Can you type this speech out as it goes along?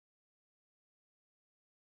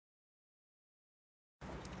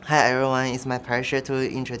Hi everyone, it's my pleasure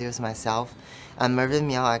to introduce myself. I'm Mervin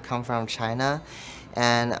Miao, I come from China,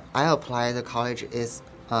 and I applied the college is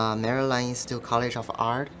Maryland Institute College of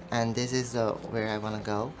Art, and this is where I want to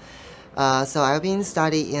go. So I've been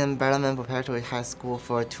studying in Bellarmine Preparatory High School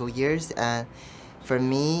for 2 years, and for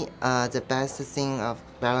me, the best thing of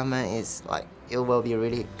Bellarmine is like it will be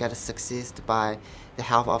really get success by the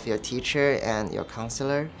help of your teacher and your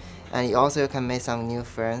counselor, and you also can make some new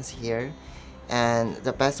friends here. And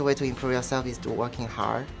the best way to improve yourself is to working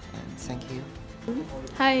hard. And thank you.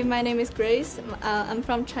 Hi, my name is Grace. I'm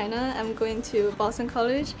from China. I'm going to Boston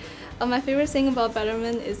College. My favorite thing about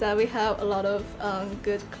Bellarmine is that we have a lot of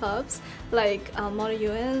good clubs like Model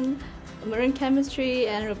UN, marine chemistry,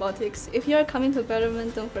 and robotics. If you are coming to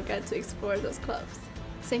Bellarmine, don't forget to explore those clubs.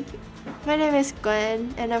 Thank you. My name is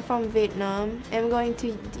Gwen, and I'm from Vietnam. I'm going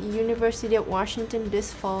to the University of Washington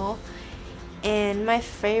this fall. And my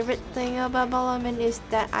favorite thing about Bellarmine is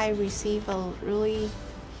that I receive a really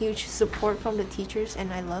huge support from the teachers,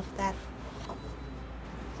 and I love that.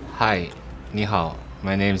 Hi, 你好.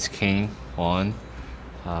 My name is King Won.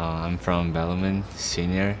 I'm from Bellarmine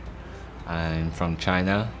Senior. I'm from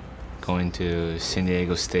China, going to San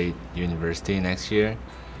Diego State University next year.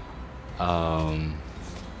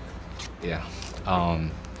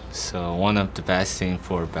 So one of the best things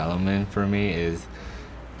for Bellarmine for me is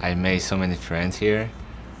I made so many friends here,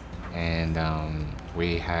 and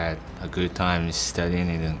we had a good time studying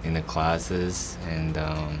in the classes, and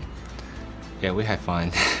we had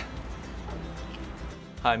fun.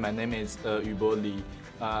 Hi, my name is Yubo Li.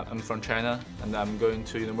 I'm from China, and I'm going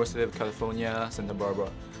to University of California, Santa Barbara.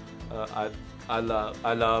 I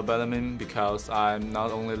love Bellarmine because I not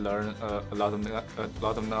only learn a lot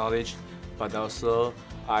of knowledge, but also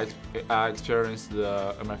I experience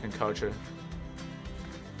the American culture.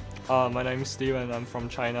 My name is Steven, I'm from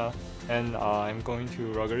China, and I'm going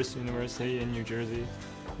to Rutgers University in New Jersey.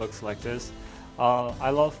 Looks like this. I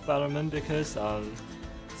love Bellarmine because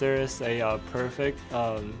there is a perfect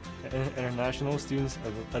international students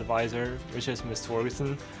advisor, which is Miss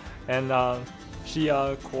Ferguson, and she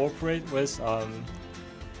cooperates with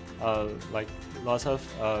like lots of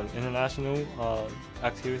international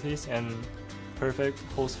activities and perfect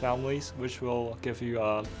host families, which will give you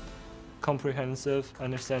a comprehensive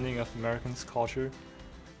understanding of American culture.